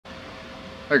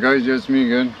Hi guys, yeah, it's me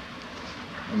again.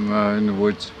 I'm in the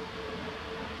woods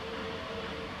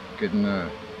getting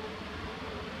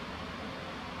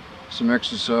some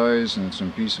exercise and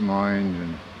some peace of mind,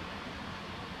 and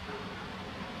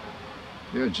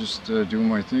yeah, just doing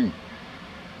my thing.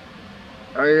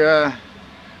 I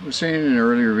was saying in an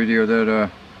earlier video that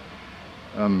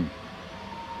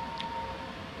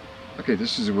okay,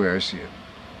 this is the way I see it.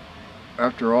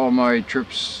 After all my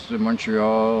trips to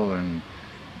Montreal and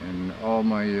all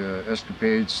my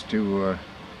escapades to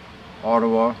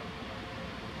Ottawa,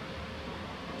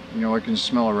 you know, I can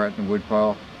smell a rat in the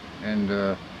woodpile, and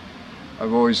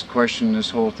I've always questioned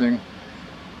this whole thing.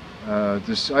 I'd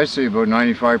say about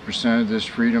 95% of this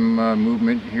freedom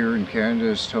movement here in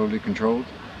Canada is totally controlled.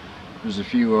 There's a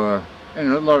few,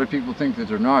 and a lot of people think that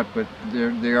they're not, but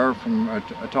they are from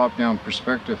a top-down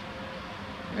perspective,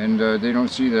 and they don't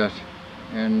see that.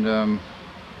 And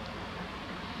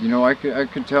you know, I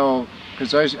could tell,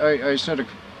 because I said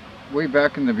way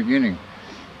back in the beginning,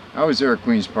 I was there at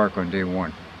Queen's Park on day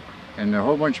one, and a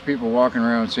whole bunch of people walking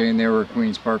around saying they were at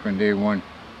Queen's Park on day one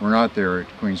were not there at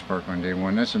Queen's Park on day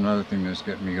one. That's another thing that's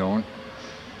getting me going.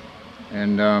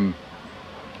 And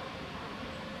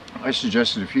I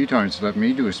suggested a few times to let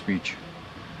me do a speech,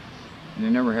 and they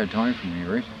never had time for me,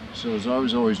 right? So I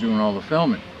was always doing all the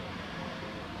filming.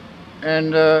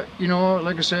 And you know,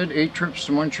 like I said, 8 trips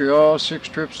to Montreal, 6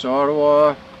 trips to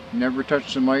Ottawa, never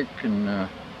touched the mic, and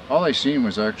all I seen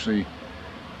was actually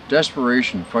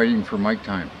desperation fighting for mic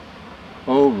time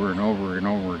over and over and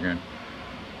over again.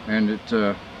 And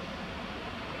it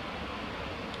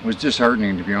was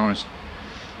disheartening, to be honest.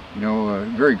 You know,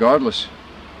 very godless,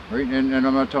 right? And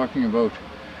I'm not talking about,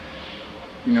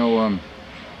 you know,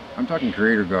 I'm talking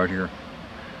Creator God here.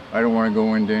 I don't want to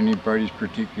go into anybody's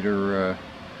particular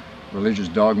religious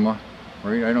dogma,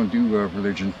 right? I don't do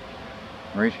religion,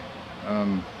 right?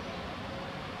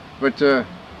 But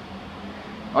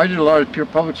I did a lot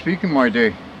of public speaking my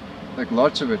day, like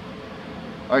lots of it.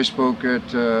 I spoke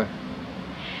at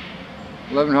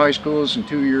 11 high schools in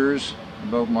 2 years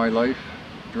about my life,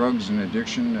 drugs and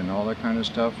addiction and all that kind of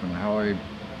stuff, and how I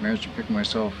managed to pick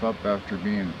myself up after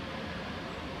being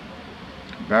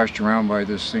bashed around by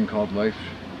this thing called life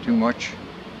too much.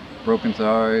 Broken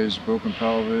thighs, broken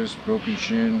pelvis, broken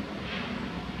shin.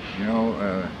 You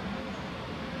know,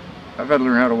 I've had to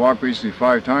learn how to walk basically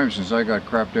 5 times since I got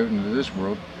crapped out into this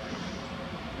world.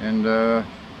 And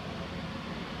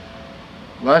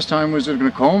last time was in a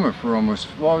coma for almost,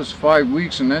 well, it was 5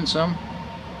 weeks and then some.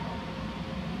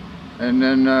 And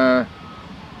then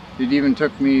it even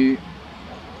took me,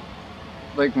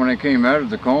 like when I came out of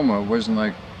the coma, it wasn't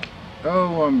like,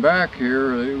 oh, I'm back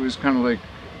here. It was kind of like,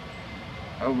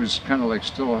 I was kind of like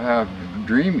still half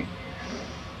dreaming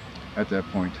at that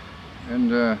point. And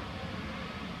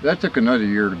that took another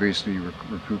year to basically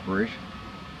recuperate.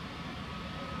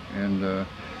 And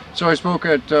so I spoke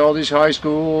at all these high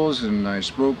schools, and I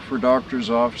spoke for doctors'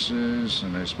 offices,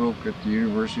 and I spoke at the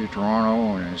University of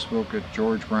Toronto, and I spoke at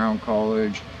George Brown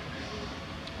College,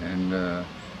 and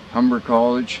Humber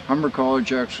College. Humber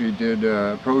College actually did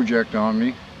a project on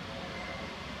me.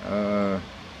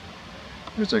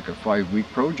 It was like a 5-week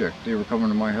project. They were coming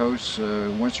to my house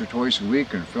once or twice a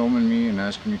week and filming me and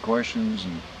asking me questions,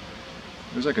 and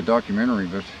it was like a documentary.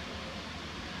 But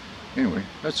anyway,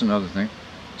 that's another thing.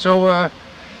 So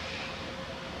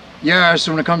yeah,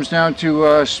 so when it comes down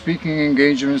to speaking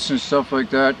engagements and stuff like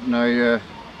that, and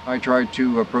I tried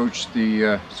to approach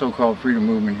the so-called freedom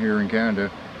movement here in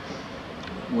Canada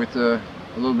with a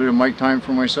little bit of mic time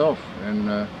for myself,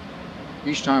 and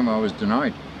each time I was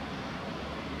denied.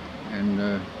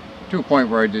 And to a point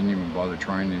where I didn't even bother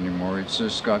trying anymore. It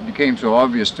just became so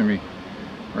obvious to me,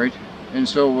 right? And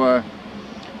so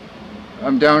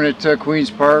I'm down at Queen's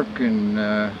Park, and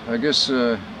I guess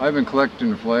I've been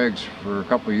collecting flags for a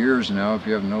couple of years now, if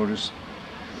you haven't noticed.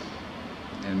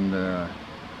 And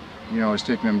you know, I was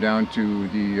taking them down to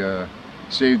the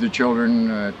Save the Children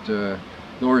at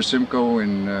Lower Simcoe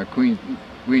in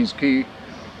Queen's Quay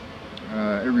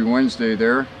every Wednesday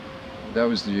there. That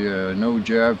was the No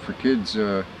Jab for Kids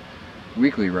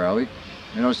weekly rally,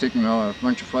 and I was taking a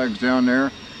bunch of flags down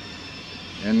there.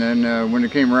 And then when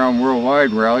it came around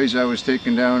worldwide rallies, I was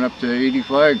taking down up to 80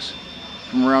 flags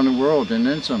from around the world, and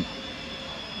then some,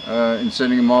 and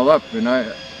setting them all up. And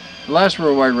the last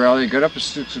worldwide rally, I got up at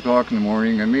 6 o'clock in the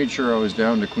morning. I made sure I was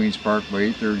down to Queen's Park by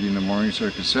 8:30 in the morning so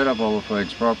I could set up all the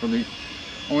flags properly,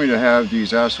 only to have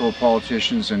these asshole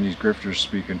politicians and these grifters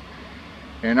speaking.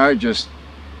 And I just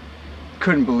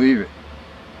couldn't believe it.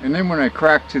 And then when I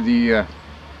cracked to the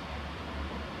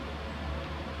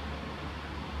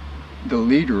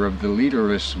leader of the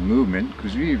leaderless movement,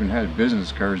 because we even had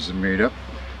business cards that made up,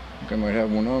 think I might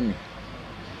have one on me.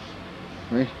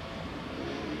 Right?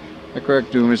 I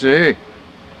cracked to him and said, hey,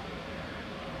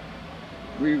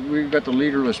 we got the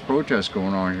leaderless protest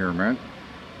going on here, man.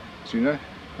 See that?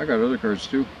 I got other cards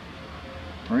too.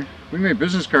 Right? We made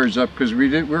business cards up because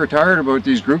we were tired about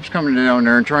these groups coming down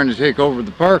there and trying to take over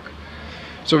the park.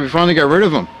 So we finally got rid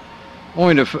of them.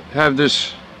 Only to have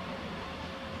this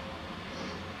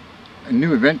a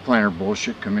new event planner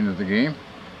bullshit come into the game.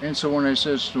 And so when I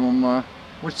says to him,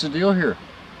 what's the deal here?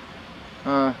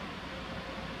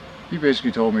 He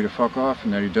basically told me to fuck off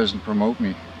and that he doesn't promote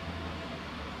me.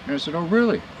 And I said, oh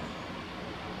really?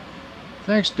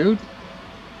 Thanks, dude.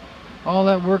 All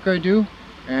that work I do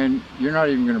and you're not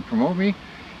even going to promote me?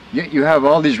 Yet you have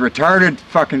all these retarded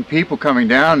fucking people coming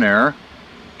down there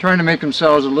trying to make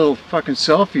themselves a little fucking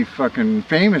selfie fucking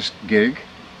famous gig.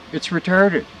 It's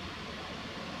retarded.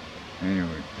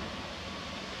 Anyway.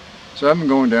 So I've been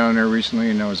going down there recently,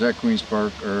 and I was at Queen's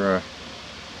Park, or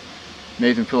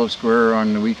Nathan Phillips Square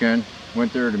on the weekend.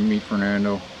 Went there to meet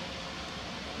Fernando.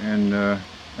 And I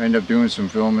ended up doing some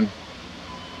filming.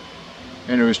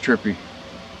 And it was trippy.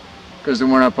 Because the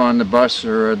one up on the bus,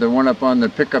 or the one up on the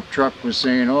pickup truck was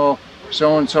saying, oh,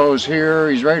 so-and-so is here,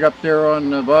 he's right up there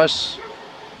on the bus.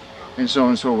 And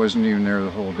so-and-so wasn't even there the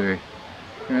whole day.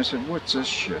 And I said, what's this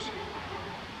shit?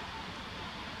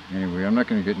 Anyway, I'm not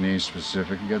going to get names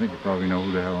specific. I think you probably know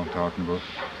who the hell I'm talking about.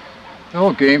 The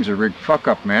whole game's a rigged fuck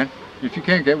up, man. If you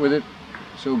can't get with it,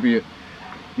 so be it.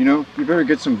 You know, you better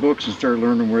get some books and start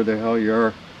learning where the hell you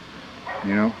are.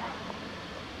 You know?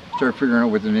 Start figuring out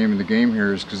what the name of the game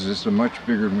here is, because it's much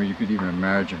bigger than what you could even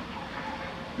imagine.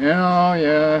 Oh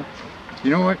yeah.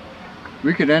 You know what?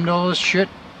 We could end all this shit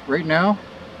right now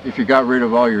if you got rid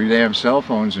of all your damn cell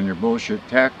phones and your bullshit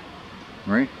tech.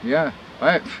 Right? Yeah.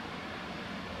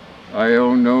 I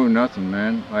own nothing,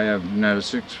 man. I have not a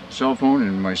cell phone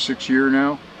in my 6th year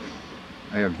now.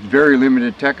 I have very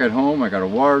limited tech at home. I got a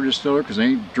water distiller because I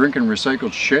ain't drinking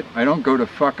recycled shit. I don't go to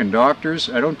fucking doctors.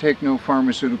 I don't take no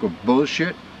pharmaceutical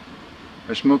bullshit.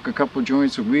 I smoke a couple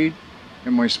joints of weed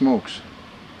and my smokes.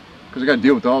 Because I got to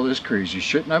deal with all this crazy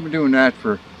shit. And I've been doing that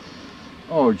for,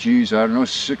 oh geez, I don't know,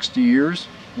 60 years?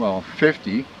 Well,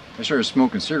 50. I started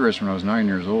smoking cigarettes when I was 9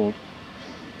 years old.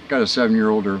 Got a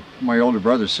 7-year-older, my older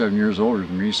brother's 7 years older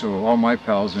than me, so all my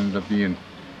pals ended up being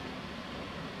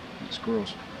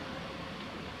squirrels.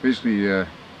 Basically,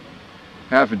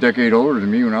 half a decade older than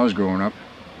me when I was growing up.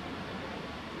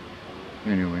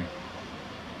 Anyway.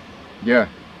 Yeah.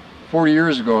 40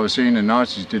 years ago I was saying the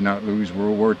Nazis did not lose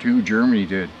World War II, Germany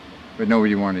did, but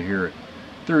nobody wanted to hear it.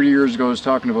 30 years ago I was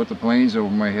talking about the planes over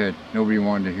my head, nobody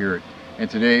wanted to hear it. And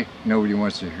today, nobody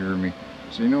wants to hear me.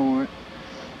 So you know what?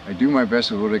 I do my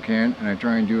best with what I can, and I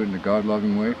try and do it in a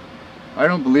God-loving way. I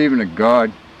don't believe in a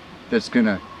God that's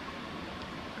gonna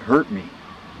hurt me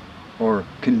or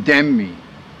condemn me.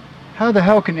 How the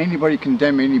hell can anybody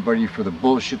condemn anybody for the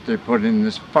bullshit they put in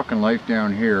this fucking life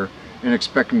down here and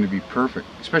expect them to be perfect?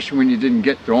 Especially when you didn't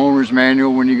get the owner's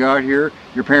manual when you got here.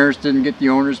 Your parents didn't get the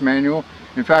owner's manual.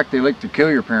 In fact, they like to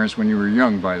kill your parents when you were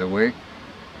young, by the way.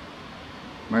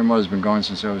 My mother's been gone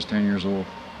since I was 10 years old.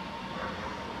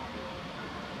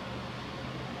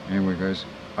 Anyway, guys,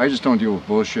 I just don't deal with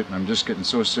bullshit, and I'm just getting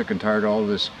so sick and tired of all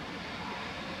this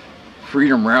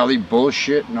freedom rally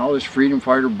bullshit and all this freedom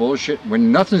fighter bullshit.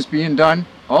 When nothing's being done,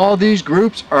 all these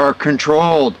groups are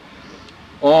controlled.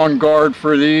 On guard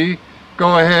for thee.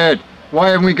 Go ahead. Why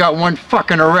haven't we got one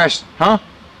fucking arrest, huh?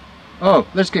 Oh,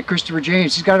 let's get Christopher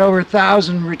James. He's got over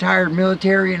 1,000 retired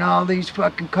military and all these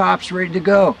fucking cops ready to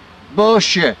go.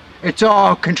 Bullshit. It's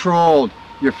all controlled.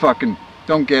 You fucking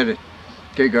don't get it.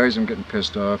 Okay, guys, I'm getting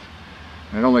pissed off.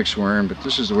 I don't like swearing, but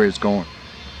this is the way it's going.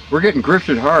 We're getting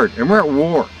grifted hard, and we're at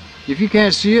war. If you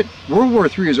can't see it, World War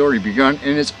III has already begun,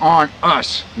 and it's on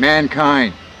us,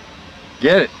 mankind.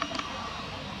 Get it?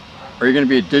 Or you're going to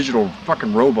be a digital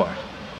fucking robot.